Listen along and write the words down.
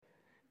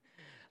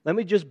let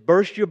me just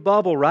burst your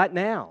bubble right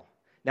now.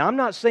 Now, I'm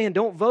not saying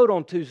don't vote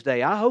on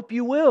Tuesday. I hope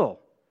you will.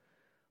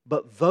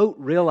 But vote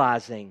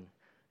realizing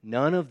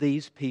none of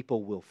these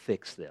people will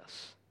fix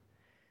this.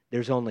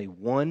 There's only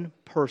one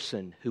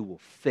person who will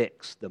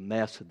fix the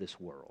mess of this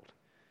world.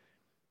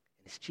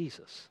 It's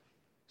Jesus.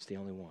 It's the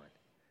only one.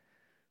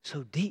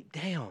 So deep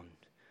down,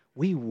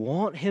 we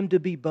want Him to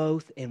be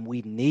both, and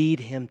we need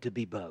Him to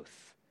be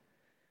both.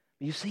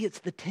 You see, it's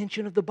the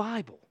tension of the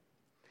Bible.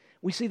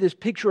 We see this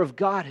picture of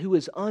God who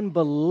is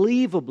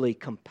unbelievably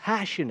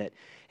compassionate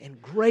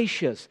and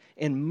gracious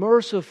and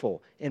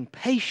merciful and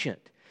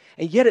patient.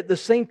 And yet at the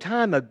same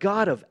time, a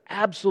God of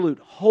absolute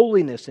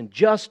holiness and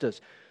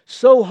justice.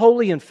 So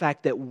holy, in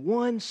fact, that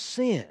one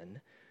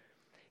sin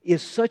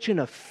is such an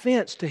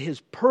offense to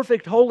His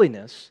perfect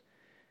holiness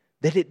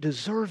that it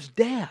deserves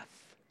death.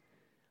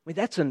 I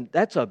mean,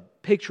 that's a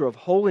picture of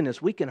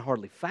holiness we can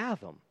hardly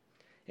fathom,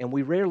 and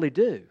we rarely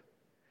do.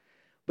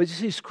 But you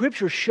see,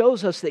 Scripture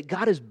shows us that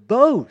God is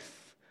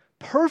both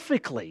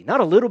perfectly, not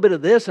a little bit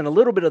of this and a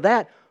little bit of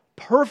that,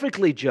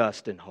 perfectly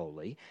just and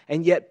holy,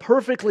 and yet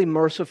perfectly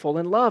merciful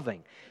and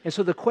loving. And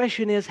so the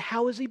question is,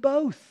 how is He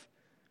both?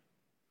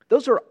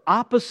 Those are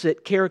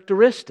opposite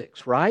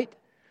characteristics, right?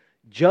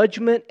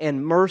 Judgment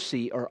and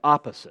mercy are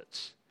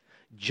opposites.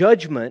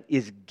 Judgment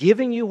is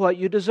giving you what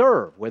you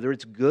deserve, whether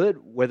it's good,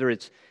 whether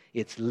it's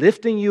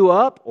lifting you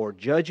up or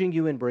judging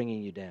you and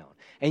bringing you down.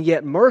 And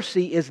yet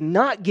mercy is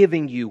not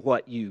giving you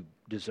what you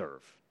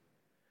deserve.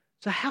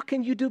 So how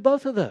can you do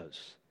both of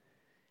those?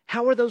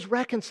 How are those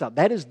reconciled?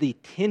 That is the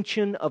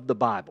tension of the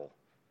Bible.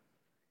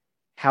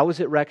 How is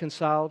it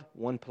reconciled?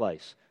 One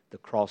place, the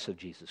cross of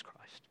Jesus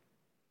Christ.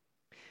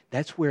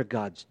 That's where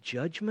God's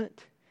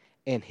judgment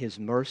and His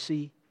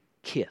mercy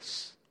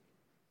kiss.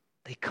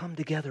 They come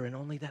together in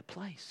only that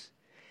place.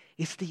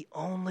 It's the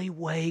only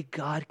way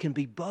God can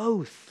be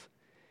both.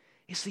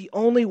 It's the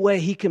only way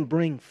He can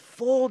bring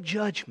full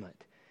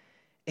judgment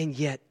and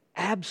yet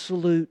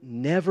absolute,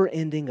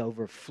 never-ending,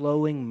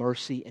 overflowing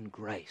mercy and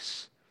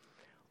grace.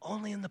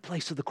 Only in the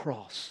place of the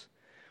cross,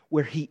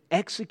 where He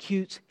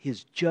executes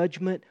His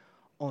judgment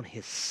on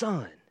His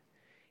Son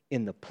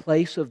in the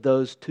place of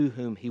those to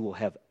whom He will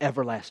have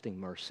everlasting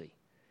mercy.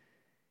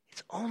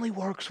 It only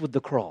works with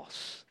the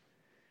cross.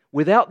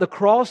 Without the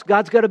cross,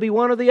 God's got to be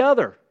one or the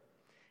other.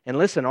 And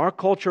listen, our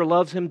culture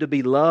loves Him to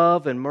be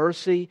love and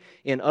mercy.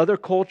 In other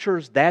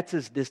cultures, that's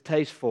as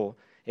distasteful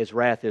as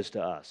wrath is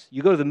to us.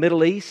 You go to the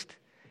Middle East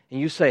and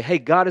you say, hey,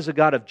 God is a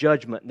God of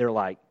judgment. And they're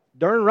like,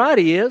 darn right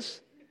He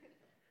is.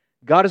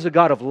 God is a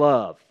God of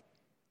love.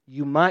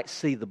 You might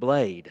see the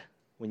blade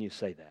when you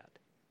say that.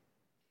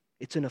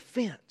 It's an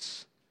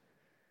offense.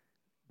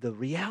 The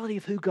reality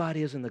of who God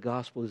is in the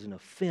gospel is an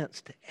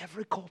offense to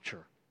every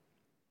culture.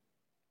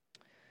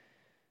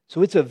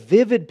 So it's a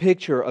vivid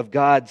picture of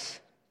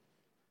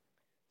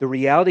the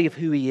reality of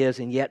who He is,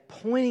 and yet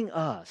pointing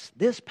us,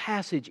 this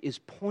passage is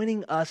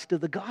pointing us to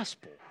the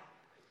gospel.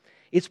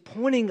 It's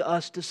pointing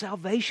us to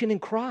salvation in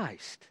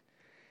Christ.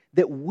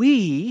 That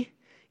we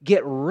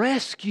get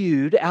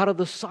rescued out of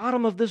the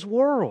Sodom of this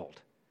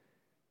world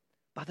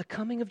by the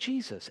coming of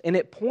Jesus. And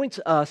it points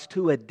us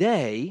to a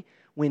day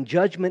when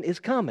judgment is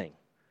coming.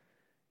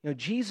 You know,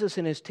 Jesus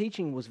in His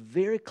teaching was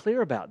very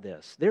clear about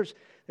this. There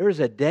is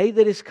a day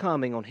that is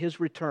coming on His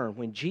return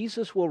when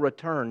Jesus will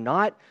return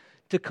not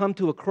to come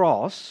to a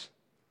cross,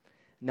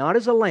 not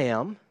as a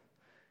lamb,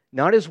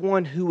 not as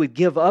one who would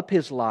give up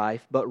His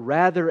life, but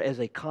rather as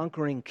a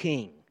conquering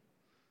king,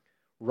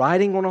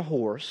 riding on a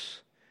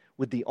horse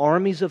with the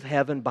armies of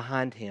heaven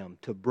behind Him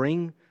to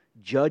bring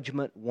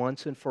judgment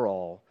once and for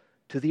all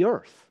to the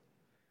earth.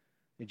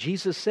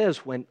 Jesus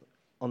says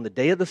on the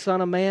day of the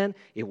Son of Man,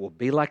 it will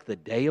be like the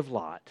day of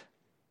Lot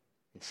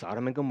in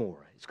Sodom and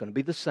Gomorrah. It's going to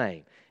be the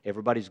same.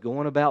 Everybody's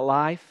going about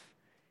life,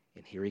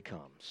 and here He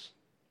comes.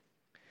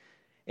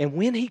 And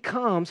when He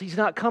comes, He's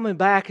not coming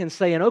back and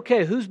saying,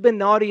 okay, who's been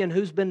naughty and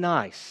who's been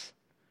nice?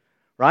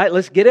 Right?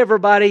 Let's get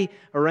everybody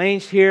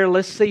arranged here.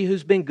 Let's see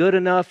who's been good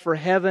enough for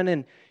heaven,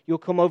 and you'll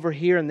come over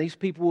here, and these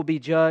people will be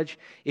judged.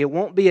 It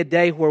won't be a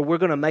day where we're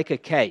going to make a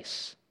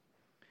case.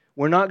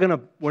 We're not going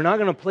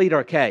to plead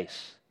our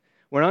case.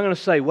 We're not going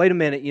to say, wait a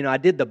minute, I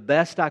did the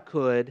best I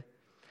could.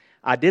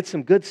 I did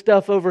some good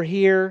stuff over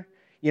here.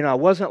 I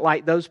wasn't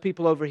like those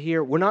people over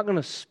here. We're not going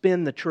to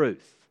spin the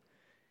truth.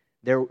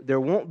 There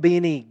won't be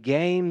any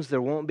games.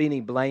 There won't be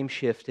any blame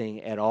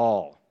shifting at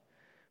all,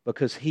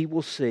 because He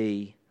will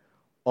see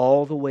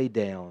all the way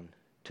down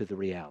to the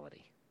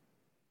reality.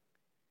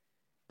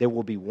 There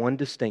will be one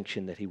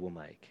distinction that He will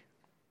make.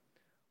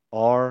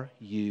 Are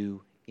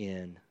you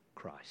in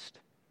Christ?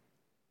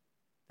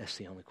 That's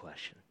the only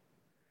question.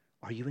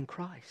 Are you in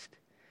Christ?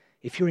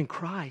 If you're in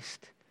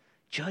Christ,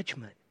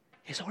 judgment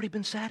has already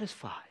been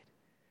satisfied.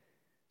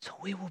 So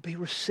we will be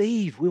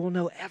received. We will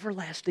know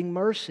everlasting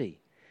mercy.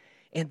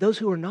 And those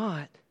who are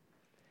not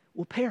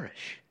will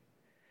perish.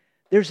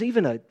 There's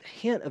even a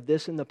hint of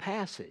this in the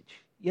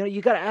passage.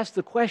 You got to ask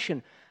the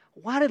question,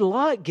 why did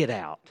Lot get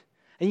out?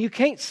 And you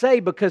can't say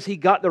because he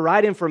got the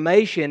right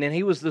information and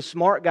he was the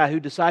smart guy who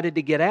decided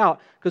to get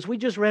out, because we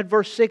just read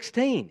verse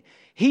 16.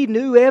 He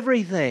knew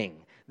everything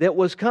that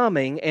was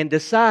coming and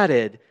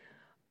decided,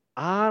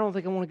 I don't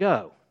think I want to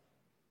go.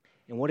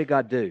 And what did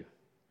God do?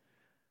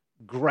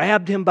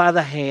 Grabbed him by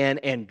the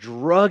hand and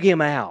drug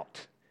him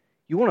out.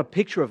 You want a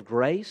picture of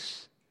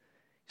grace?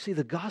 See,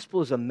 the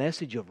gospel is a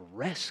message of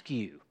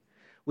rescue.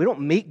 We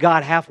don't meet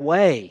God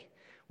halfway,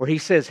 where He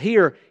says,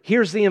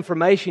 here's the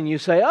information. You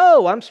say,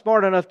 oh, I'm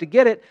smart enough to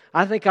get it.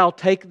 I think I'll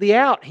take the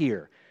out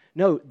here.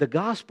 No, the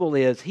gospel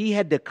is He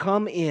had to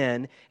come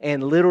in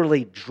and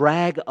literally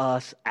drag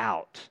us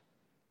out.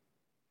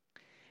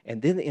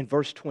 And then in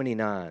verse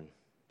 29,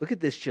 look at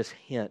this just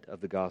hint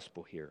of the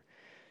gospel here.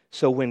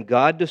 So when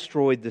God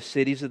destroyed the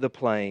cities of the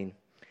plain,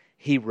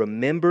 He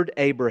remembered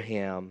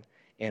Abraham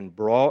and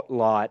brought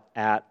Lot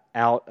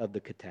out of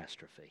the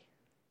catastrophe.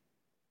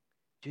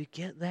 Do you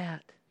get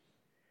that?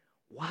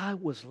 Why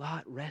was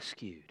Lot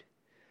rescued?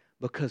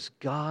 Because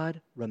God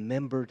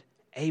remembered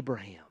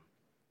Abraham.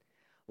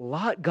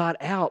 Lot got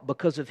out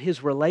because of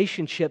his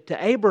relationship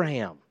to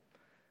Abraham,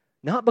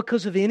 not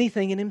because of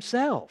anything in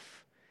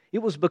himself. It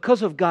was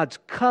because of God's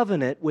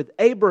covenant with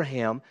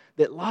Abraham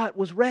that Lot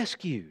was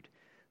rescued.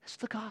 That's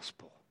the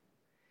gospel.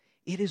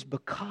 It is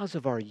because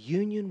of our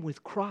union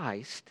with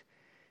Christ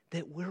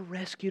that we're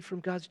rescued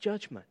from God's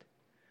judgment.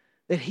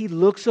 That He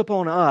looks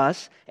upon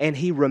us and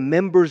He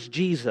remembers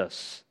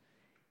Jesus,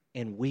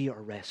 and we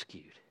are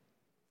rescued.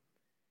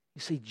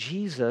 You see,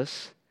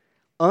 Jesus,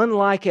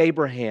 unlike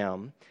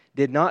Abraham,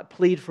 did not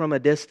plead from a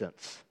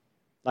distance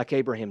like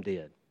Abraham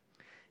did.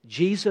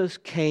 Jesus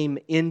came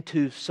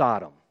into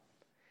Sodom.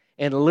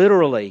 And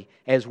literally,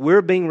 as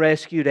we're being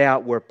rescued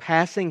out, we're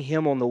passing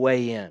Him on the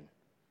way in.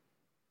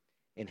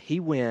 And He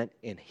went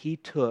and He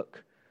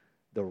took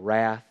the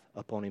wrath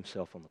upon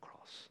Himself on the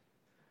cross.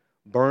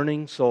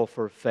 Burning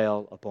sulfur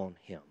fell upon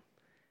Him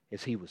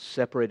as He was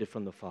separated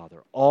from the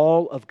Father.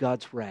 All of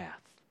God's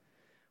wrath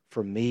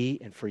for me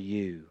and for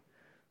you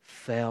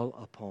fell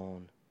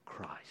upon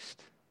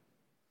Christ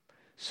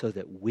so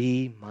that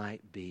we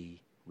might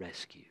be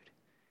rescued.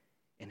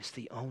 And it's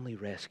the only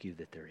rescue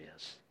that there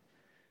is.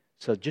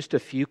 So just a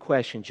few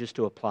questions just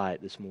to apply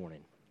it this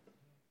morning.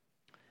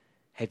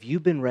 Have you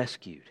been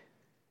rescued?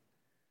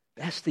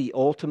 That's the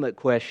ultimate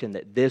question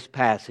that this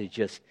passage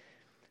just,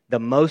 the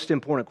most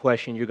important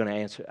question you're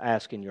going to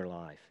ask in your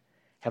life.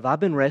 Have I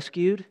been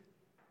rescued?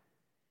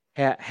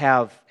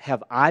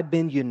 Have I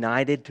been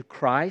united to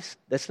Christ?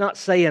 That's not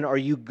saying, are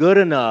you good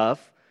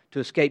enough to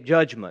escape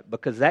judgment?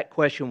 Because that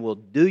question will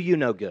do you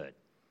no good.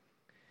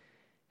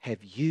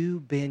 Have you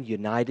been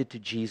united to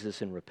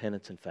Jesus in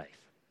repentance and faith?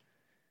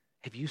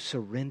 Have you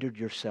surrendered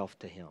yourself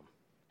to Him?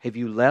 Have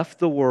you left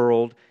the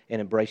world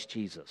and embraced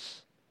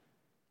Jesus?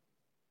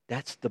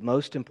 That's the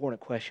most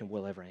important question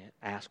we'll ever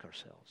ask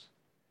ourselves.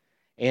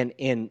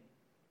 And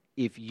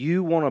if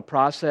you want to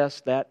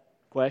process that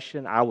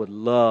question, I would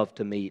love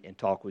to meet and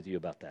talk with you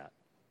about that.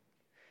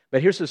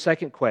 But here's the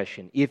second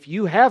question. If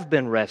you have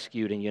been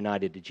rescued and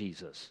united to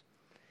Jesus,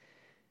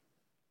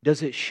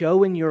 does it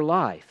show in your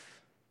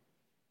life?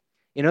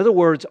 In other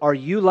words, are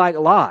you like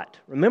Lot?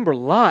 Remember,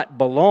 Lot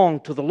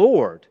belonged to the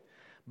Lord,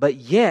 but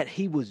yet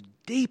he was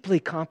deeply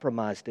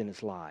compromised in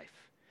his life.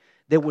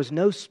 There was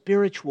no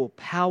spiritual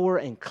power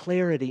and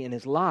clarity in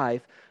his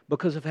life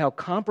because of how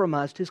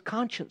compromised his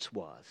conscience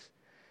was.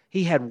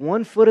 He had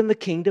one foot in the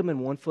kingdom and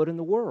one foot in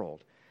the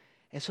world.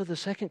 And so the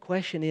second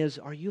question is,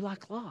 are you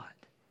like Lot?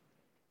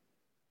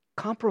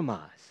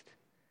 Compromised,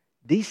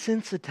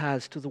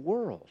 desensitized to the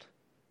world.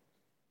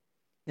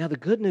 Now the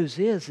good news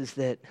is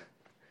that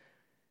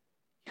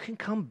you can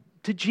come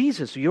to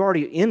Jesus. You're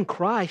already in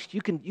Christ.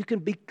 You can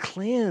be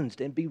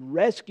cleansed and be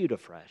rescued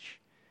afresh.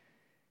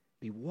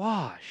 Be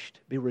washed,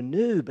 be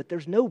renewed, but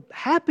there's no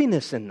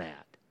happiness in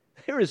that.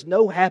 There is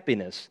no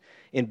happiness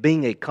in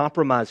being a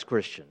compromised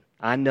Christian.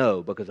 I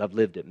know because I've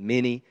lived it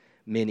many,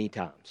 many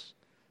times.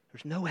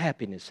 There's no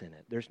happiness in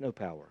it. There's no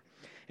power.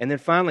 And then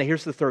finally,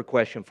 here's the third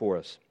question for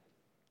us.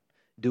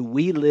 Do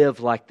we live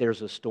like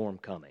there's a storm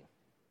coming?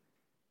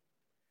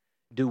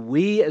 Do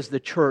we as the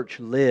church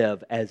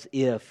live as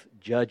if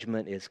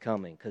judgment is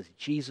coming? Because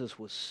Jesus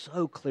was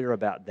so clear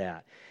about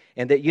that.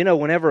 And that,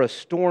 whenever a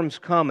storm's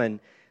coming,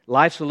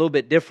 life's a little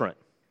bit different.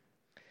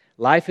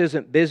 Life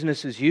isn't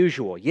business as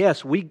usual.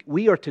 Yes,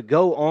 we are to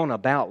go on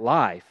about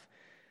life,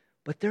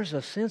 but there's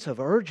a sense of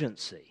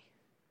urgency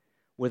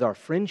with our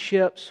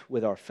friendships,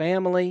 with our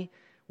family,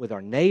 with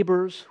our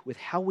neighbors, with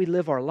how we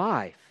live our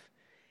life.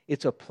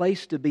 It's a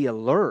place to be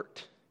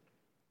alert.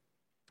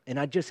 And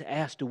I just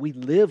ask, do we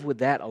live with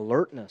that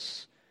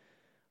alertness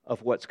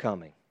of what's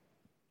coming?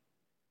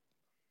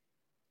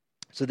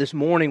 So this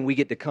morning we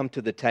get to come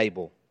to the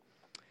table,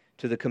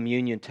 to the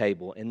communion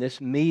table. And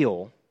this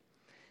meal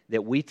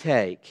that we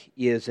take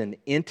is an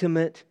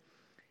intimate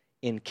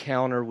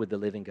encounter with the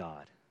living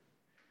God,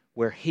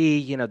 where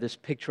He, this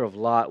picture of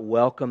Lot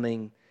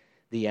welcoming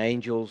the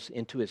angels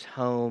into his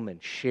home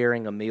and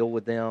sharing a meal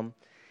with them.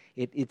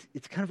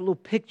 It's kind of a little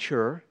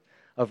picture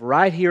of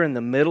right here in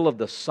the middle of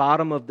the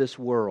Sodom of this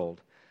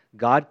world,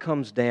 God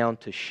comes down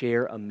to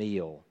share a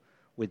meal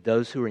with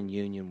those who are in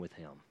union with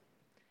Him.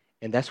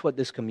 And that's what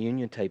this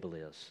communion table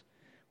is.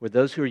 where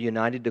those who are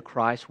united to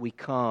Christ, we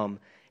come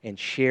and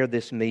share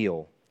this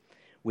meal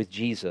with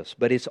Jesus.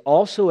 But it's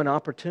also an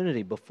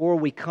opportunity before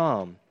we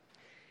come.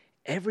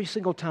 Every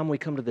single time we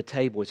come to the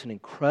table, it's an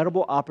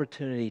incredible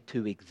opportunity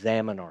to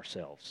examine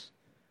ourselves.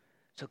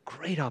 It's a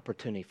great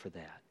opportunity for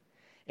that.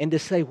 And to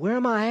say, where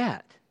am I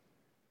at?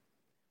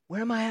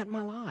 Where am I at in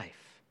my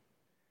life?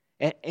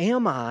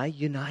 Am I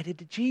united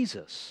to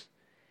Jesus?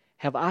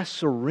 Have I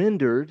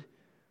surrendered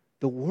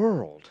the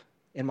world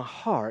and my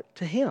heart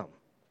to Him?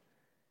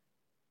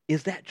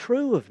 Is that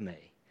true of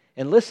me?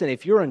 And listen,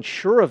 if you're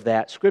unsure of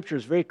that, Scripture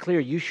is very clear.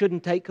 You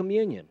shouldn't take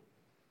communion.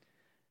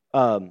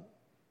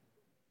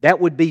 That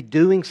would be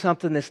doing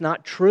something that's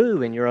not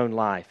true in your own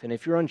life. And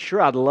if you're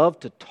unsure, I'd love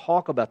to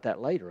talk about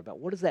that later, about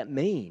what does that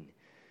mean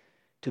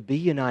to be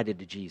united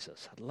to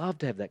Jesus. I'd love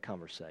to have that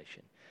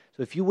conversation.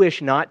 So if you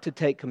wish not to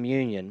take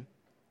communion,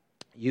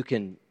 you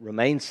can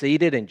remain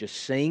seated and just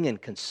sing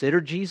and consider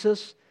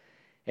Jesus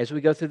as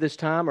we go through this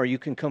time, or you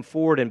can come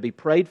forward and be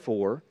prayed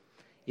for.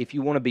 If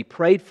you want to be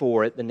prayed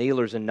for at the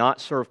kneelers and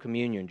not serve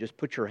communion, just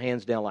put your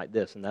hands down like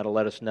this, and that'll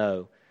let us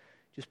know.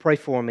 Just pray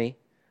for me.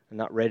 I'm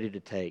not ready to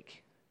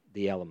take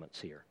the elements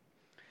here.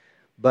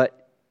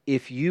 But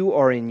if you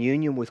are in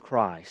union with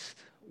Christ,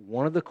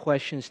 one of the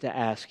questions to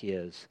ask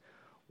is,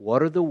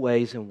 what are the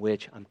ways in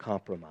which I'm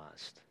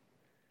compromised?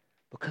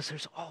 Because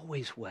there's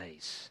always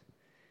ways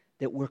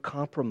that we're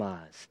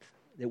compromised,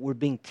 that we're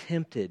being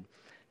tempted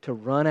to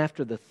run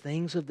after the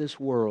things of this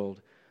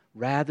world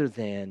rather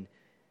than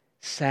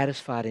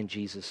satisfied in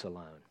Jesus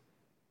alone.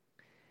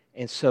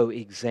 And so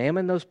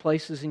examine those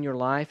places in your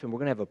life, and we're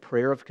going to have a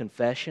prayer of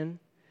confession,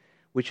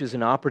 which is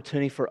an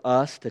opportunity for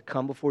us to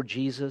come before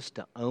Jesus,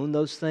 to own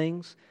those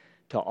things,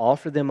 to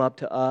offer them up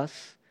to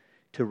us,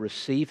 to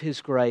receive His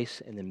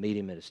grace, and then meet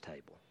Him at His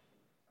table.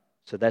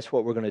 So that's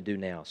what we're going to do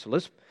now. So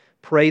let's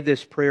pray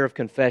this prayer of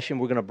confession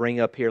we're going to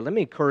bring up here. Let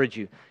me encourage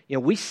you.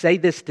 We say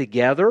this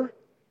together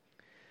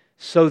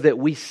so that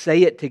we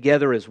say it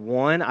together as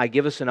one. I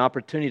give us an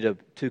opportunity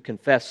to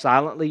confess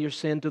silently your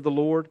sin to the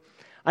Lord.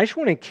 I just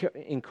want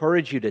to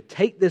encourage you to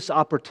take this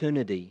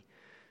opportunity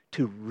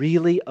to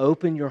really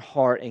open your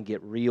heart and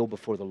get real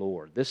before the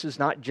Lord. This is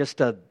not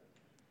just a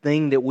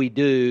thing that we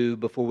do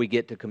before we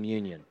get to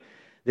communion.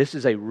 This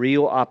is a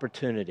real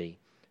opportunity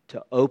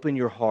to open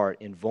your heart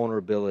in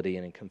vulnerability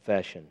and in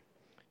confession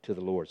to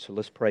the Lord. So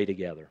let's pray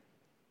together.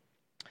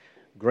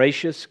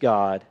 Gracious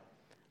God,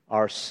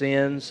 our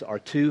sins are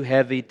too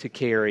heavy to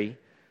carry,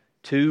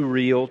 too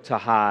real to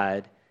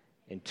hide,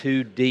 and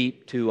too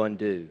deep to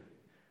undo.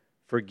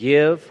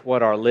 Forgive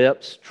what our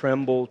lips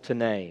tremble to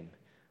name,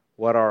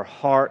 what our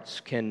hearts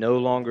can no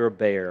longer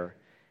bear,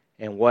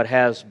 and what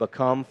has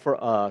become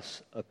for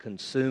us a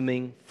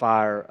consuming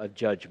fire of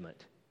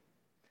judgment.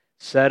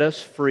 Set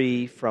us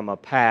free from a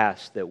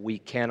past that we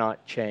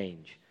cannot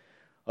change.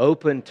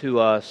 Open to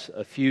us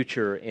a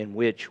future in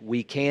which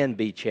we can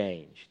be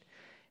changed.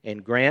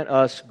 And grant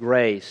us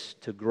grace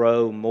to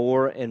grow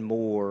more and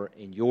more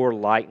in your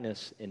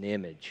likeness and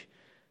image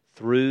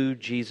through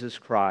Jesus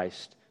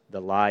Christ,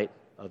 the light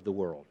of the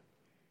world.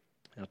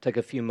 Now take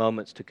a few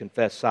moments to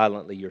confess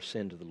silently your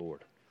sin to the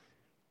Lord.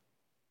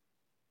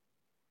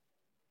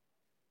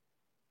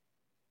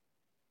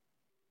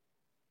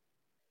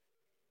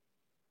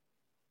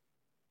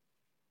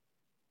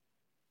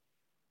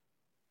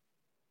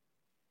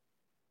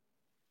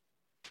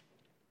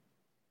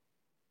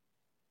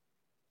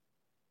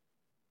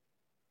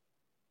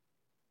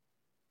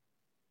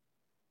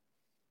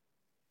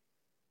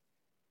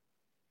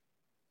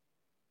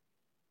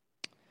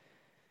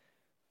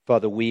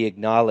 Father, we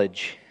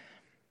acknowledge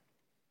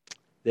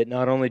that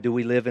not only do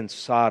we live in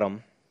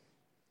Sodom,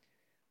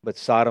 but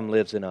Sodom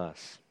lives in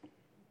us.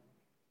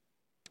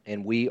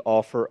 And we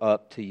offer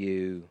up to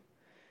you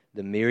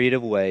the myriad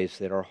of ways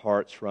that our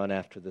hearts run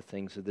after the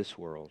things of this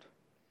world,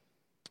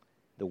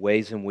 the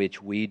ways in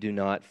which we do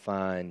not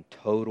find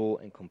total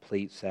and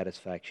complete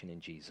satisfaction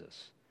in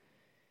Jesus.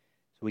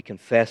 So we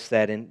confess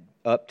that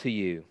up to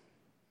you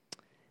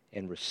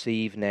and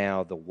receive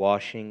now the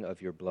washing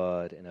of your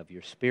blood and of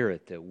your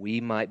Spirit, that we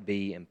might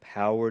be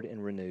empowered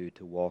and renewed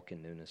to walk in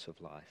newness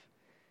of life.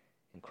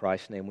 In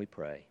Christ's name we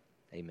pray.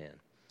 Amen.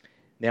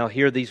 Now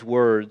hear these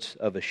words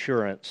of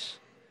assurance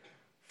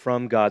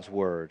from God's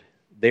Word.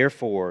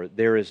 Therefore,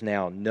 there is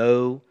now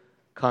no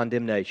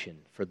condemnation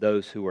for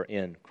those who are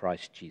in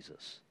Christ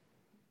Jesus.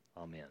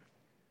 Amen.